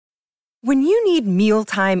When you need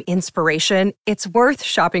mealtime inspiration, it's worth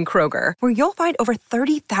shopping Kroger, where you'll find over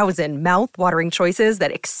 30,000 mouth-watering choices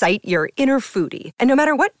that excite your inner foodie. And no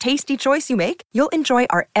matter what tasty choice you make, you'll enjoy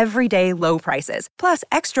our everyday low prices, plus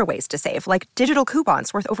extra ways to save, like digital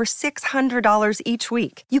coupons worth over $600 each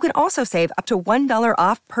week. You can also save up to $1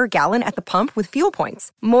 off per gallon at the pump with fuel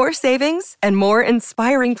points. More savings and more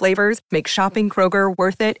inspiring flavors make shopping Kroger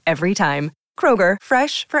worth it every time. Kroger,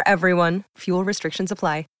 fresh for everyone. Fuel restrictions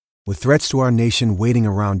apply. With threats to our nation waiting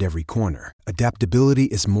around every corner, adaptability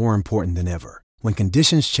is more important than ever. When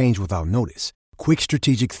conditions change without notice, quick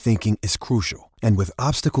strategic thinking is crucial. And with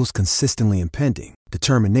obstacles consistently impending,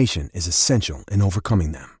 determination is essential in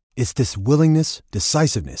overcoming them. It's this willingness,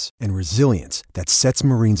 decisiveness, and resilience that sets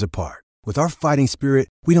Marines apart. With our fighting spirit,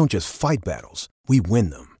 we don't just fight battles, we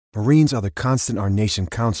win them. Marines are the constant our nation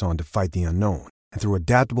counts on to fight the unknown. And through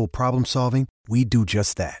adaptable problem solving, we do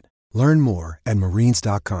just that. Learn more at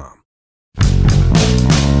marines.com.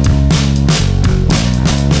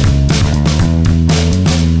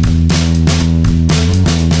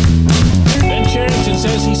 Ben Cherington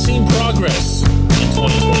says he's seen progress in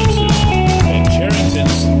 2022. Ben Cherington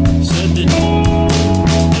said that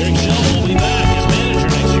Eric Shelton will be back as manager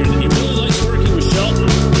next year, that he really likes working with Shelton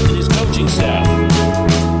and his coaching staff.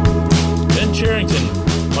 Ben Cherington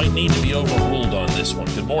might need to be overruled on this one.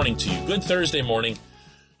 Good morning to you. Good Thursday morning.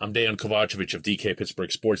 I'm Dejan Kovacevic of DK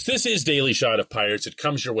Pittsburgh Sports. This is Daily Shot of Pirates. It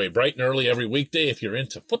comes your way bright and early every weekday if you're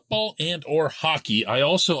into football and or hockey. I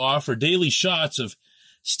also offer daily shots of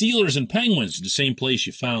Steelers and Penguins in the same place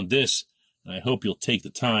you found this. And I hope you'll take the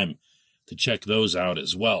time to check those out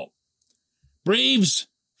as well. Braves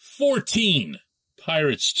 14,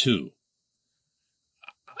 Pirates 2.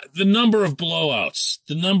 The number of blowouts,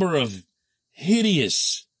 the number of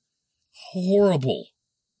hideous, horrible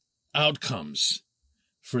outcomes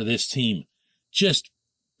for this team just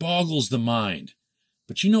boggles the mind.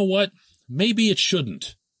 But you know what? Maybe it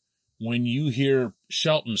shouldn't. When you hear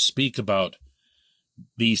Shelton speak about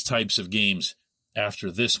these types of games after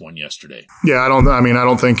this one yesterday. Yeah, I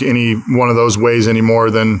don't think any one of those weighs any more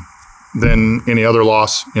than any other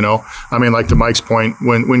loss, you know. I mean, like to Mike's point,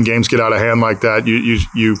 when games get out of hand like that,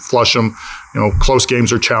 you flush them. You know, close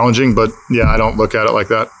games are challenging, but yeah, I don't look at it like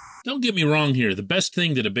that. Don't get me wrong here. The best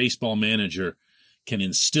thing that a baseball manager can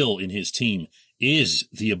instill in his team is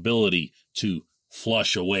the ability to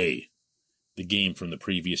flush away the game from the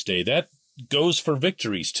previous day. That goes for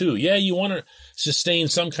victories too. Yeah, you want to sustain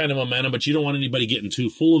some kind of momentum, but you don't want anybody getting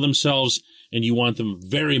too full of themselves, and you want them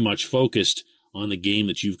very much focused on the game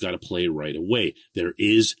that you've got to play right away. There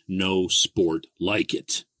is no sport like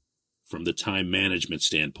it from the time management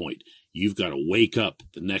standpoint. You've got to wake up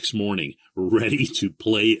the next morning ready to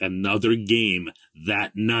play another game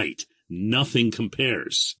that night. Nothing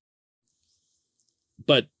compares.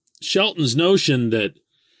 But Shelton's notion that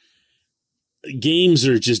games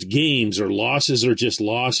are just games or losses are just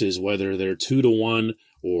losses, whether they're 2-1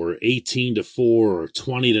 or 18-4 or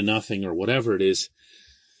 20-0 or whatever it is.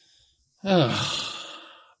 How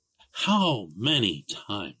many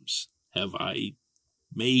times have I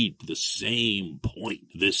made the same point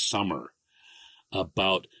this summer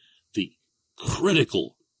about the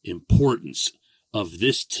critical importance of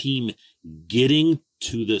this team getting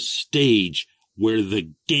to the stage where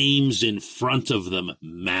the games in front of them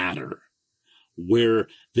matter, where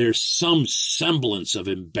there's some semblance of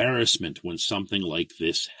embarrassment when something like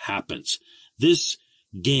this happens. This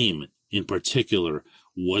game in particular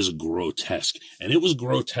was grotesque, and it was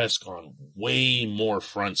grotesque on way more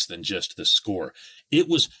fronts than just the score. It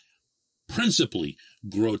was principally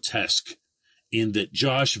grotesque in that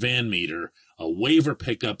Josh Van Meter, a waiver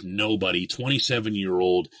pickup nobody,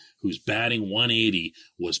 27-year-old who's batting 180,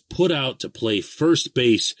 was put out to play first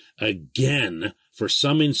base again for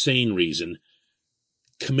some insane reason,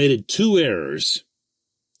 committed 2 errors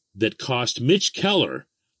that cost Mitch Keller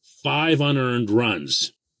 5 unearned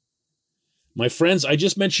runs. My friends, I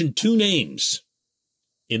just mentioned 2 names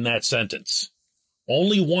in that sentence.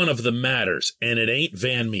 Only one of them matters, and it ain't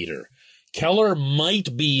Van Meter. Keller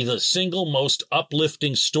might be the single most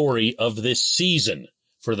uplifting story of this season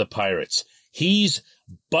for the Pirates. He's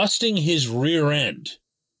busting his rear end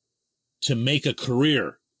to make a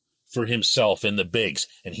career for himself in the bigs,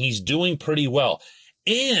 and he's doing pretty well.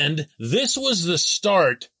 And this was the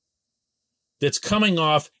start that's coming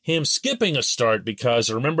off him skipping a start because,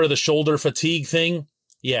 remember the shoulder fatigue thing?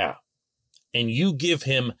 Yeah. And you give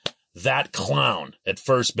him that clown at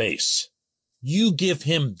first base. You give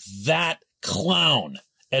him that clown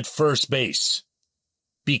at first base.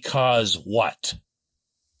 Because what?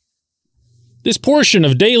 This portion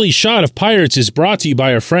of Daily Shot of Pirates is brought to you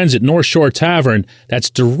by our friends at North Shore Tavern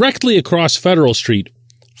that's directly across Federal Street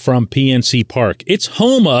from PNC Park. It's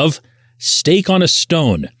home of Steak on a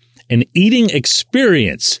Stone, an eating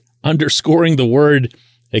experience, underscoring the word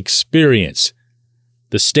experience.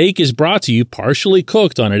 The steak is brought to you partially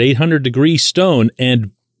cooked on an 800-degree stone,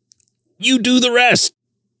 and you do the rest.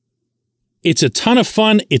 It's a ton of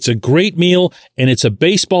fun, it's a great meal, and it's a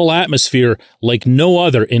baseball atmosphere like no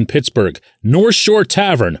other in Pittsburgh. North Shore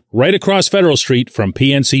Tavern, right across Federal Street from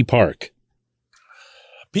PNC Park.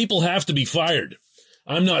 People have to be fired.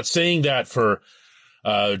 I'm not saying that for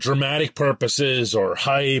dramatic purposes or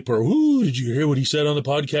hype or, ooh, did you hear what he said on the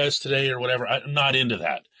podcast today or whatever? I'm not into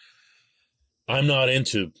that. I'm not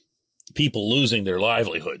into people losing their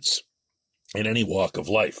livelihoods in any walk of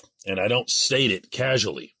life, and I don't state it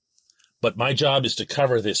casually. But my job is to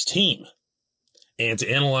cover this team and to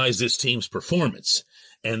analyze this team's performance.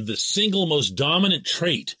 And the single most dominant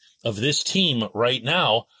trait of this team right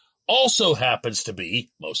now also happens to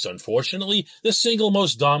be, most unfortunately, the single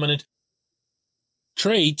most dominant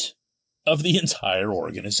trait of the entire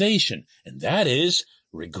organization. And that is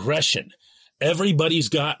regression. Everybody's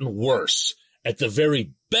gotten worse. At the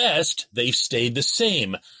very best, they've stayed the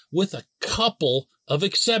same, with a couple of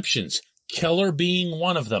exceptions, Keller being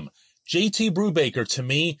one of them. JT Brubaker, to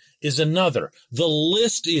me, is another. The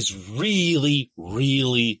list is really,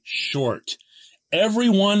 really short.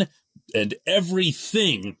 Everyone and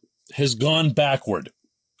everything has gone backward.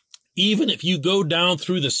 Even if you go down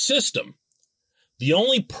through the system, the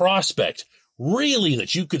only prospect really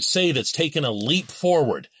that you could say that's taken a leap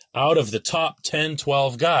forward out of the top 10,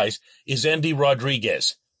 12 guys is Endy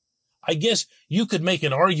Rodriguez. I guess you could make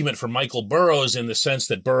an argument for Michael Burrows in the sense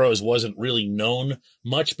that Burrows wasn't really known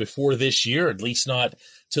much before this year, at least not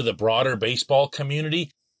to the broader baseball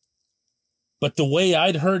community. But the way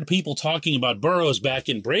I'd heard people talking about Burrows back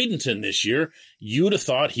in Bradenton this year, you'd have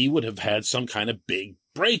thought he would have had some kind of big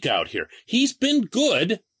breakout here. He's been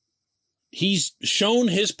good. He's shown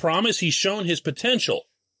his promise. He's shown his potential.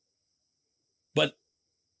 But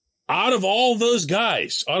out of all those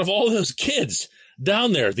guys, out of all those kids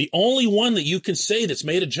down there, the only one that you can say that's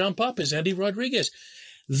made a jump up is Endy Rodriguez.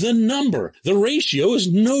 The ratio is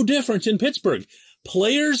no different in Pittsburgh.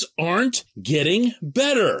 Players aren't getting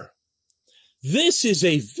better. This is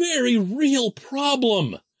a very real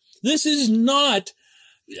problem. This is not,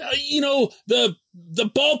 the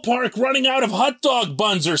ballpark running out of hot dog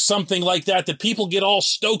buns or something like that people get all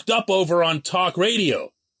stoked up over on talk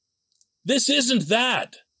radio. This isn't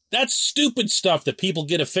that. That's stupid stuff that people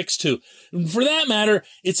get affixed to. And for that matter,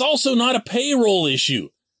 it's also not a payroll issue,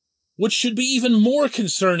 which should be even more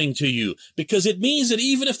concerning to you, because it means that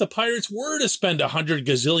even if the Pirates were to spend $100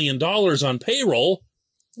 gazillion on payroll,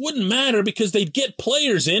 it wouldn't matter because they'd get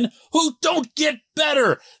players in who don't get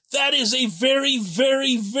better. That is a very,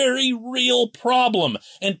 very, very real problem,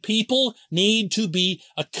 and people need to be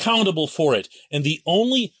accountable for it. And the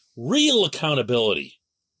only real accountability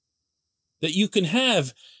that you can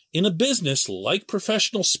have in a business like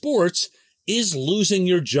professional sports is losing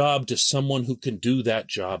your job to someone who can do that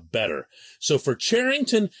job better. So for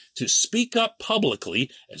Cherington to speak up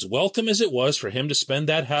publicly, as welcome as it was for him to spend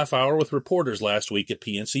that half hour with reporters last week at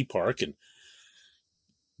PNC Park and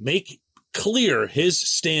make clear his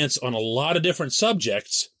stance on a lot of different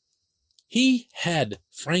subjects, he had,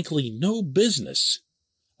 frankly, no business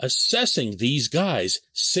assessing these guys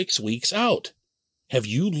 6 weeks out. Have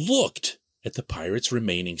you looked at the Pirates'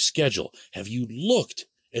 remaining schedule? Have you looked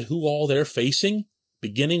at who all they're facing,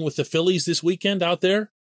 beginning with the Phillies this weekend out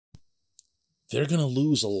there? They're going to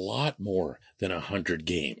lose a lot more than 100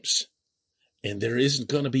 games. And there isn't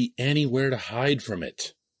going to be anywhere to hide from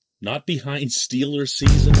it. Not behind Steelers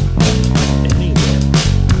season, anywhere.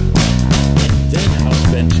 And then how's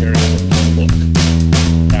Ben Cherington going to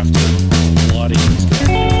look after plotting these guys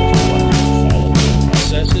follow the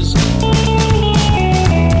processes?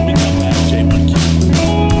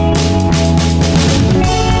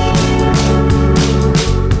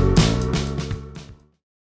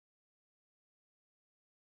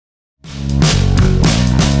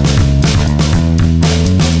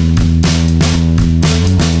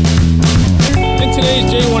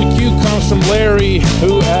 From Larry,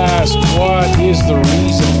 who asked, what is the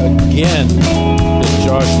reason again that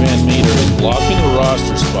Josh Van Meter is blocking a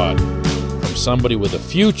roster spot from somebody with a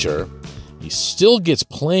future? He still gets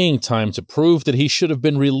playing time to prove that he should have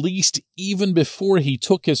been released even before he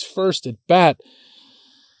took his first at bat.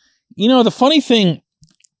 You know, the funny thing,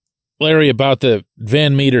 Larry, about the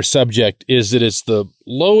Van Meter subject is that it's the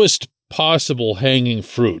lowest possible hanging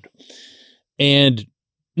fruit. And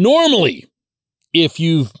normally, if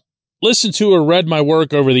you've listened to or read my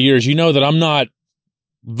work over the years, you know that I'm not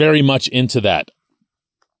very much into that.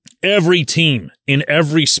 Every team in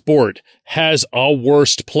every sport has a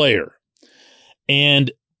worst player.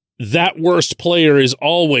 And that worst player is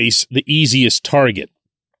always the easiest target,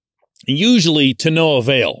 usually to no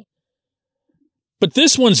avail. But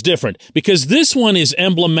this one's different because this one is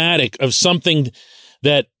emblematic of something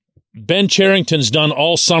that Ben Cherington's done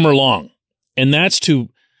all summer long, and that's to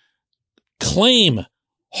claim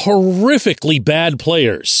horrifically bad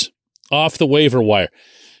players off the waiver wire.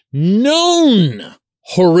 Known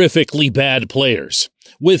horrifically bad players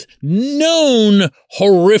with known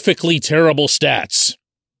horrifically terrible stats.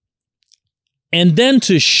 And then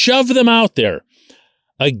to shove them out there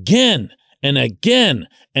again and again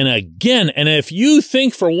and again. And if you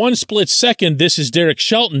think for one split second this is Derek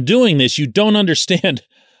Shelton doing this, you don't understand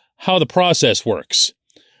how the process works.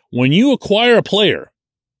 When you acquire a player,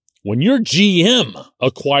 when your GM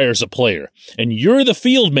acquires a player and you're the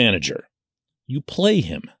field manager, you play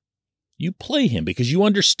him. You play him because you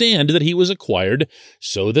understand that he was acquired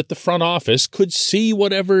so that the front office could see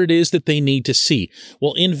whatever it is that they need to see.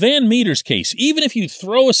 Well, in Van Meter's case, even if you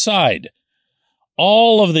throw aside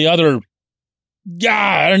all of the other,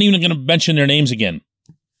 I'm even going to mention their names again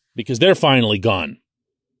because they're finally gone.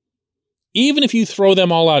 Even if you throw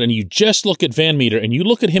them all out and you just look at Van Meter and you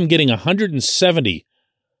look at him getting 170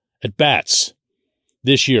 at bats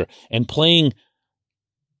this year and playing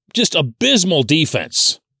just abysmal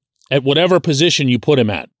defense at whatever position you put him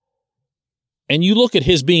at, and you look at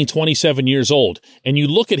his being 27 years old, and you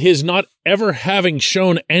look at his not ever having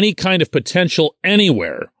shown any kind of potential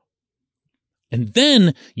anywhere, and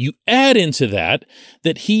then you add into that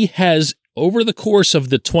he has, over the course of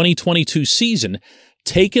the 2022 season,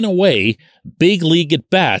 taken away big league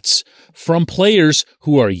at-bats from players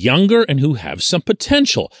who are younger and who have some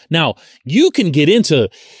potential. Now, you can get into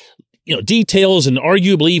details and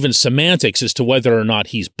arguably even semantics as to whether or not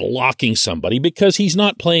he's blocking somebody because he's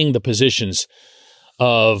not playing the positions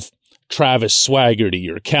of Travis Swaggerty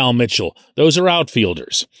or Cal Mitchell. Those are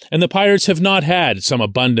outfielders. And the Pirates have not had some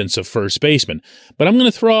abundance of first basemen. But I'm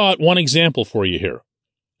going to throw out one example for you here.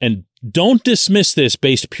 And don't dismiss this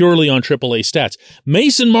based purely on AAA stats.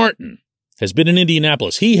 Mason Martin has been in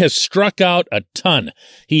Indianapolis. He has struck out a ton.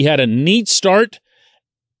 He had a neat start,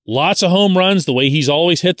 lots of home runs, the way he's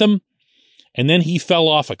always hit them. And then he fell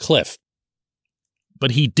off a cliff.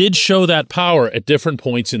 But he did show that power at different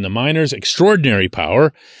points in the minors, extraordinary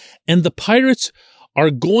power, and the Pirates are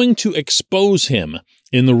going to expose him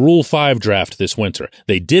in the Rule 5 draft this winter.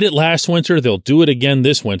 They did it last winter. They'll do it again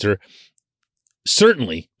this winter,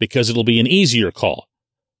 certainly because it'll be an easier call.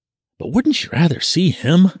 But wouldn't you rather see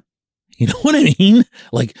him, you know what I mean,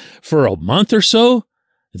 like for a month or so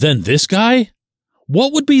than this guy?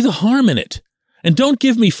 What would be the harm in it? And don't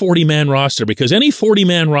give me 40-man roster because any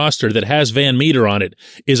 40-man roster that has Van Meter on it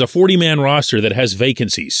is a 40-man roster that has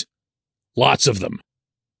vacancies. Lots of them.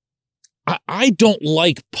 I don't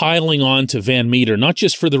like piling on to Van Meter, not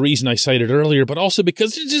just for the reason I cited earlier, but also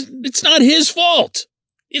because it's not his fault.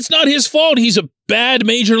 It's not his fault he's a bad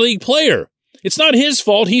major league player. It's not his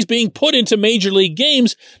fault he's being put into major league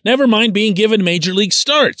games, never mind being given major league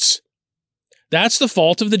starts. That's the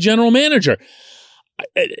fault of the general manager.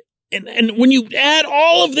 And when you add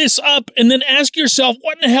all of this up and then ask yourself,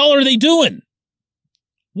 what in the hell are they doing?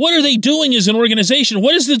 What are they doing as an organization?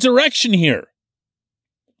 What is the direction here?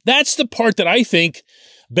 That's the part that I think,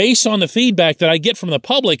 based on the feedback that I get from the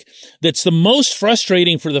public, that's the most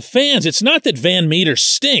frustrating for the fans. It's not that Van Meter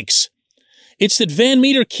stinks. It's that Van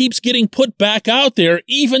Meter keeps getting put back out there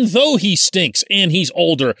even though he stinks and he's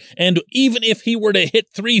older. And even if he were to hit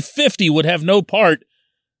 350, would have no part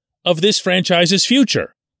of this franchise's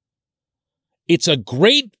future. It's a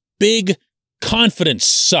great big confidence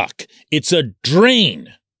suck. It's a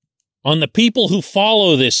drain on the people who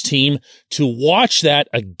follow this team to watch that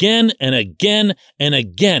again and again and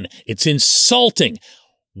again. It's insulting.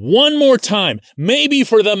 One more time, maybe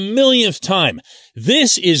for the millionth time.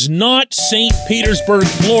 This is not St. Petersburg,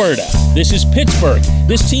 Florida. This is Pittsburgh.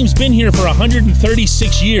 This team's been here for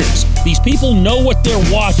 136 years. These people know what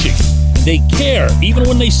they're watching. They care, even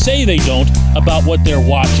when they say they don't, about what they're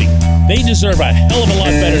watching. They deserve a hell of a lot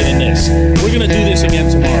better than this. We're going to do this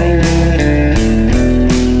again tomorrow.